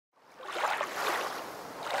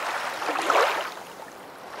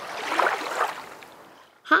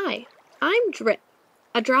Hi, I'm Drip,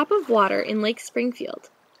 a drop of water in Lake Springfield.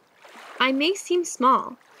 I may seem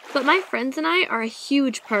small, but my friends and I are a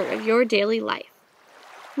huge part of your daily life.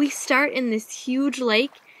 We start in this huge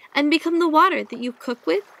lake and become the water that you cook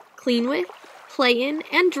with, clean with, play in,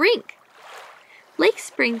 and drink. Lake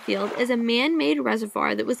Springfield is a man-made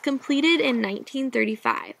reservoir that was completed in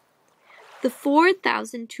 1935. The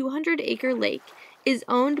 4,200-acre lake is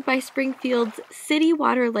owned by Springfield's City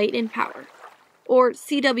Water Light and Power, or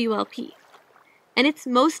CWLP, and its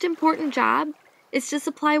most important job is to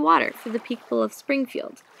supply water for the people of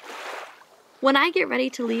Springfield. When I get ready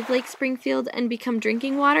to leave Lake Springfield and become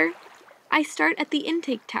drinking water, I start at the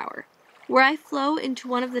intake tower, where I flow into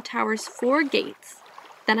one of the tower's 4 gates.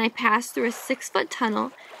 Then I pass through a 6-foot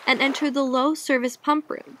tunnel and enter the low-service pump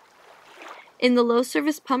room. In the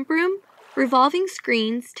low-service pump room, revolving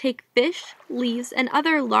screens take fish, leaves, and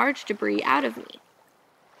other large debris out of me.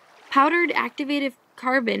 Powdered activated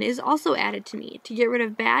carbon is also added to me to get rid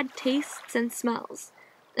of bad tastes and smells,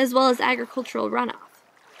 as well as agricultural runoff.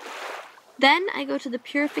 Then I go to the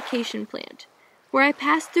purification plant, where I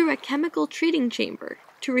pass through a chemical treating chamber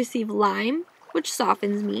to receive lime, which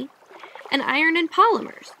softens me, and iron and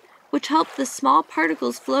polymers, which help the small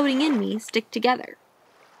particles floating in me stick together.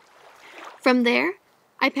 From there,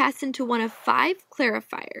 I pass into one of 5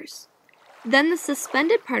 clarifiers. Then the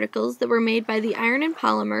suspended particles that were made by the iron and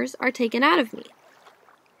polymers are taken out of me.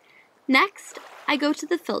 Next, I go to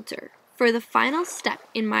the filter for the final step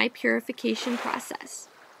in my purification process.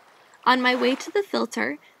 On my way to the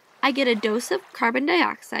filter, I get a dose of carbon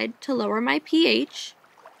dioxide to lower my pH,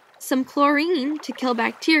 some chlorine to kill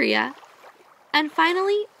bacteria, and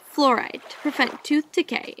finally, fluoride to prevent tooth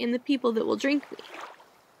decay in the people that will drink me.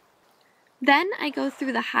 Then I go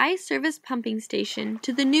through the high-service pumping station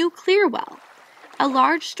to the new clear well, a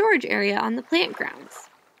large storage area on the plant grounds.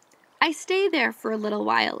 I stay there for a little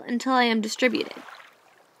while until I am distributed.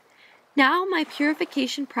 Now my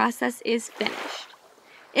purification process is finished.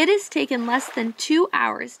 It has taken less than 2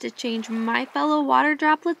 hours to change my fellow water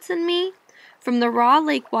droplets and me from the raw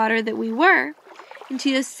lake water that we were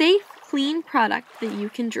into a safe, clean product that you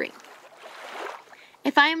can drink.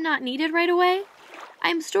 If I am not needed right away, I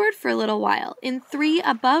am stored for a little while in 3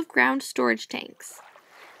 above-ground storage tanks.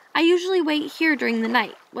 I usually wait here during the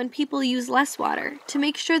night when people use less water to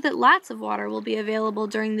make sure that lots of water will be available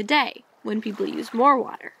during the day when people use more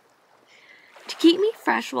water. To keep me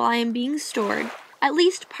fresh while I am being stored, at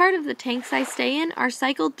least part of the tanks I stay in are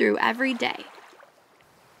cycled through every day.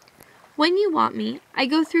 When you want me, I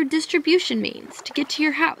go through distribution mains to get to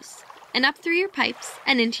your house, and up through your pipes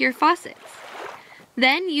and into your faucets.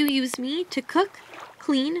 Then you use me to cook,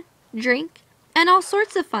 clean, drink, and all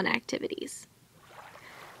sorts of fun activities.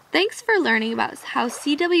 Thanks for learning about how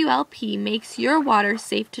CWLP makes your water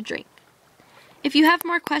safe to drink. If you have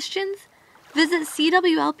more questions, visit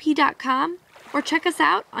CWLP.com or check us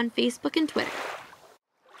out on Facebook and Twitter.